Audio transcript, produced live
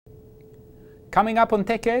Coming up on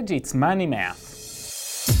Tech Edge, it's Money Math.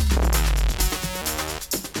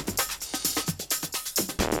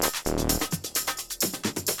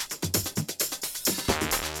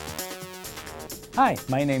 Hi,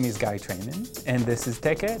 my name is Guy Trainin, and this is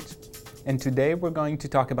Tech Edge. And today we're going to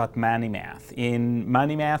talk about money math. In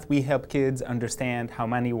money math, we help kids understand how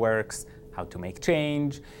money works, how to make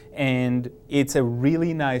change, and it's a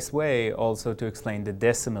really nice way also to explain the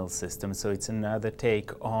decimal system. So it's another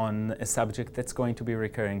take on a subject that's going to be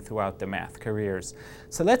recurring throughout the math careers.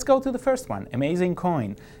 So let's go to the first one, Amazing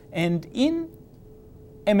Coin. And in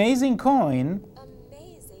Amazing Coin,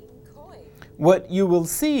 what you will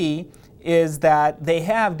see is that they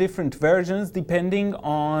have different versions depending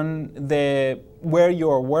on where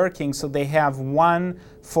you're working. So they have one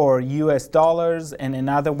for US dollars and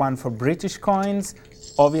another one for British coins.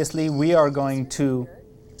 Obviously, we are going to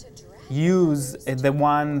use the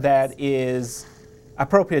one that is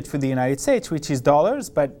appropriate for the United States, which is dollars,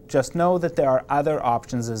 but just know that there are other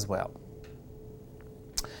options as well.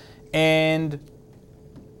 And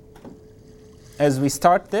as we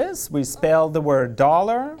start this, we spell the word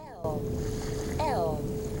dollar. L-A-R,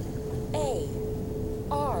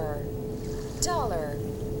 dollar.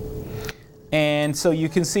 And so you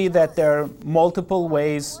can see that there are multiple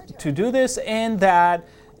ways to do this, and that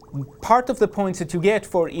part of the points that you get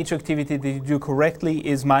for each activity that you do correctly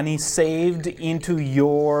is money saved into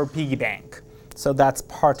your piggy bank. So that's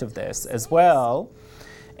part of this as well.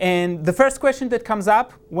 And the first question that comes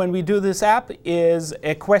up when we do this app is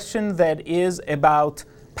a question that is about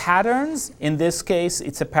patterns. In this case,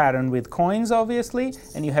 it's a pattern with coins, obviously,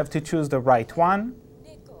 and you have to choose the right one.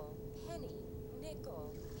 Nickel, penny,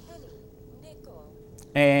 nickel, penny, nickel.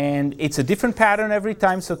 And it's a different pattern every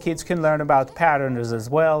time, so kids can learn about patterns as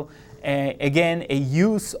well. Again, a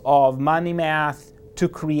use of money math to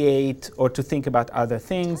create or to think about other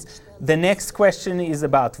things. The next question is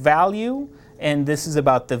about value, and this is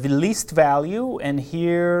about the least value, and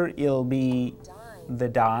here it'll be the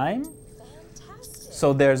dime.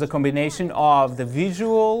 So there's a combination of the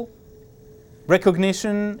visual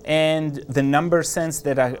recognition and the number sense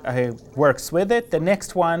that works with it. The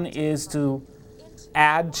next one is to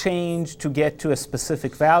add change to get to a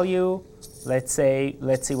specific value. Let's see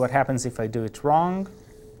what happens if I do it wrong.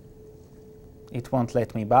 It won't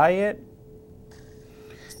let me buy it.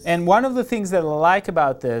 And one of the things that I like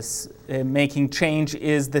about this making change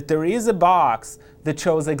is that there is a box that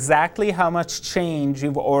shows exactly how much change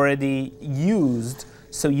you've already used,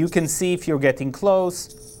 so you can see if you're getting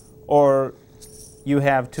close or you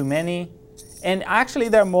have too many. And actually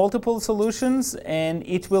there are multiple solutions, and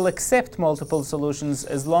it will accept multiple solutions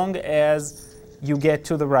as long as you get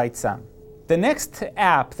to the right sum. The next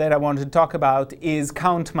app that I want to talk about is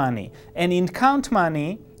Count Money. And in Count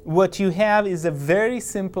Money, what you have is a very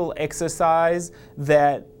simple exercise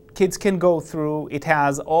that kids can go through. It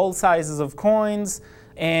has all sizes of coins,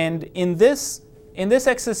 and in this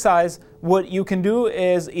exercise, what you can do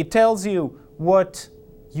is it tells you what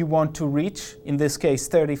you want to reach, in this case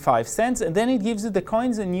 35 cents, and then it gives you the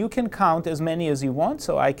coins, and you can count as many as you want.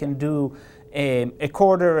 So I can do a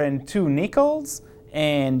quarter and 2 nickels,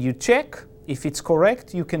 and you check. If it's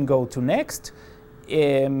correct, you can go to next.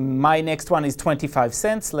 My next one is 25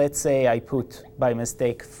 cents. Let's say I put by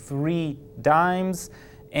mistake 3 dimes,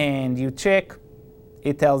 and you check.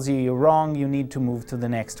 It tells you you're wrong, you need to move to the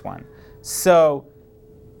next one. So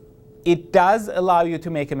it does allow you to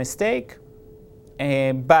make a mistake,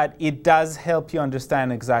 but it does help you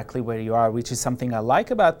understand exactly where you are, which is something I like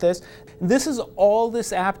about this. This is all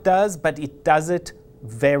this app does, but it does it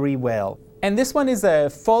very well. And this one is a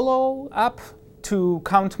follow-up to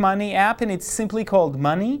Count Money app, and it's simply called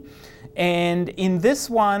Money. And in this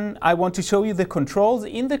one, I want to show you the controls.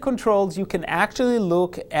 In the controls, you can actually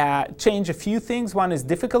change a few things. One is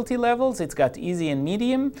difficulty levels. It's got easy and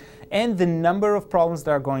medium, and the number of problems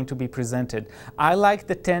that are going to be presented. I like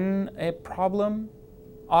the 10 problem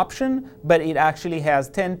option, but it actually has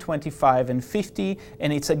 10, 25, and 50,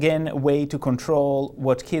 and it's again a way to control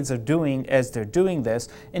what kids are doing as they're doing this.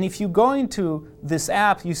 And if you go into this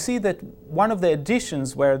app, you see that one of the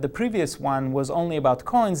additions, where the previous one was only about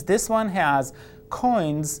coins, this one has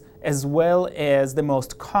coins as well as the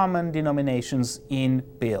most common denominations in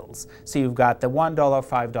bills. So you've got the $1,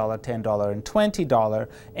 $5, $10, and $20,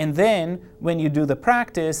 and then when you do the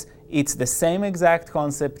practice, it's the same exact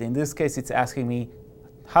concept. In this case, it's asking me,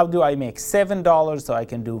 how do I make $7? So I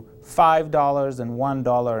can do $5 and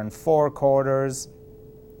 $1 and 4 quarters.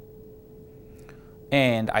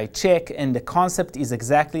 And I check, and the concept is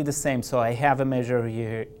exactly the same. So I have a measure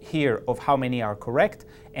here of how many are correct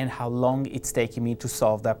and how long it's taking me to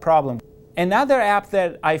solve that problem. Another app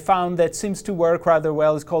that I found that seems to work rather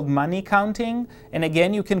well is called Money Counting. And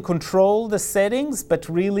again, you can control the settings, but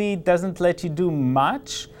really doesn't let you do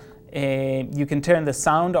much. You can turn the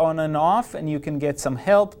sound on and off, and you can get some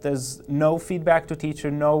help. There's no feedback to teacher,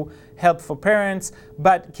 no help for parents,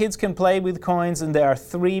 but kids can play with coins, and there are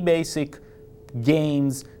 3 basic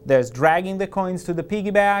games. There's dragging the coins to the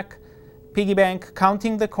piggy bank,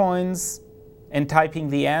 counting the coins, and typing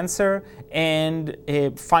the answer, and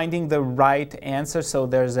finding the right answer. So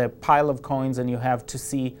there's a pile of coins, and you have to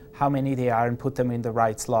see how many they are and put them in the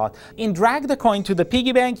right slot. In drag the coin to the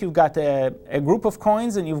piggy bank, you've got a group of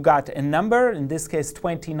coins, and you've got a number, in this case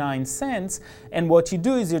 29 cents. And what you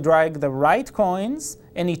do is you drag the right coins,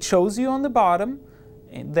 and it shows you on the bottom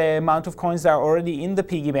the amount of coins that are already in the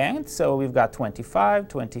piggy bank. So we've got 25,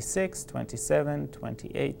 26, 27,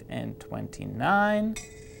 28, and 29.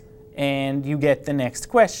 And you get the next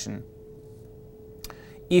question.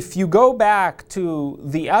 If you go back to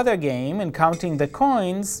the other game and counting the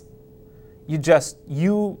coins,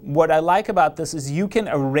 what I like about this is you can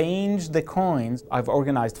arrange the coins. I've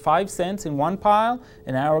organized 5 cents in one pile,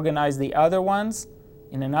 and I organize the other ones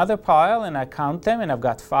in another pile, and I count them, and I've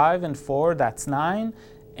got 5 and 4, that's 9,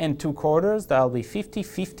 and 2 quarters, that'll be 50,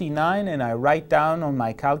 59, and I write down on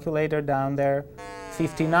my calculator down there,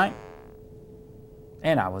 59.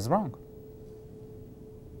 And I was wrong.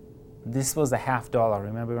 This was $0.50.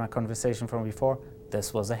 Remember my conversation from before?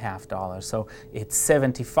 This was $0.50. So it's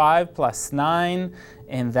 75 plus 9,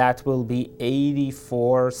 and that will be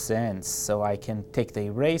 84 cents. So I can take the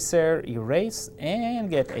eraser, erase, and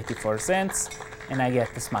get 84 cents, and I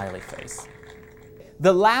get the smiley face.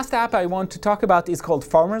 The last app I want to talk about is called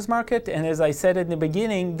Farmers Market, and as I said in the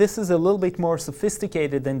beginning, this is a little bit more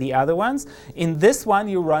sophisticated than the other ones. In this one,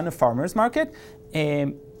 you run a farmers market.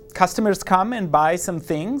 Customers come and buy some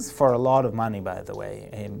things for a lot of money, by the way.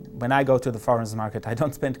 When I go to the farmers market, I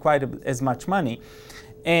don't spend quite as much money.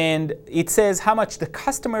 And it says how much the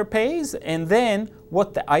customer pays, and then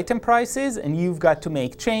what the item price is, and you've got to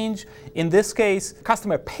make change. In this case,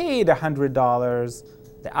 customer paid $100,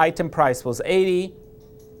 the item price was $80,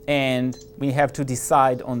 and we have to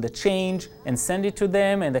decide on the change and send it to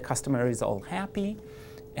them, and the customer is all happy.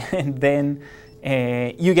 And then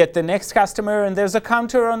you get the next customer, and there's a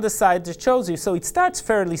counter on the side that shows you. So it starts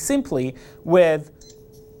fairly simply with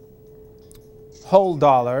whole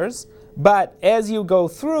dollars, but as you go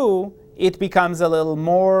through, it becomes a little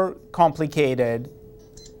more complicated.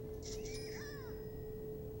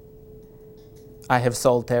 I have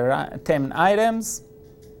sold 10 items.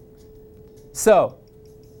 So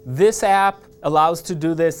this app allows to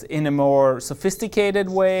do this in a more sophisticated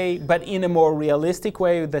way, but in a more realistic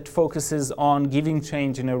way that focuses on giving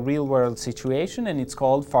change in a real-world situation, and it's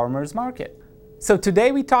called Farmers Market. So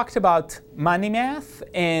today we talked about money math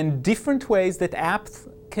and different ways that apps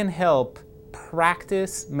can help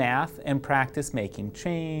practice math and practice making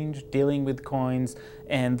change, dealing with coins,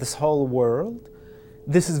 and this whole world.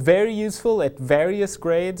 This is very useful at various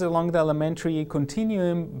grades along the elementary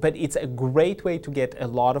continuum, but it's a great way to get a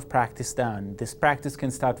lot of practice done. This practice can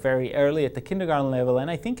start very early at the kindergarten level, and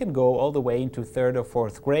I think can go all the way into 3rd or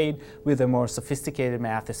 4th grade with a more sophisticated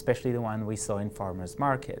math, especially the one we saw in Farmers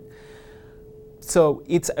Market. So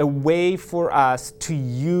it's a way for us to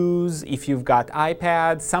use if you've got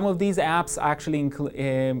iPads. Some of these apps actually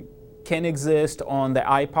can exist on the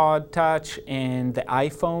iPod Touch and the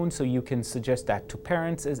iPhone, so you can suggest that to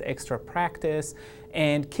parents as extra practice.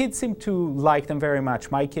 And kids seem to like them very much.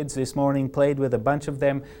 My kids this morning played with a bunch of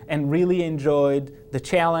them and really enjoyed the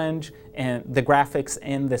challenge and the graphics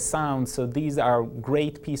and the sound. So these are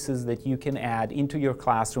great pieces that you can add into your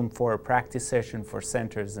classroom for a practice session for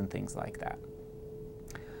centers and things like that.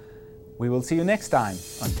 We will see you next time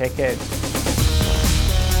on Tech Edge.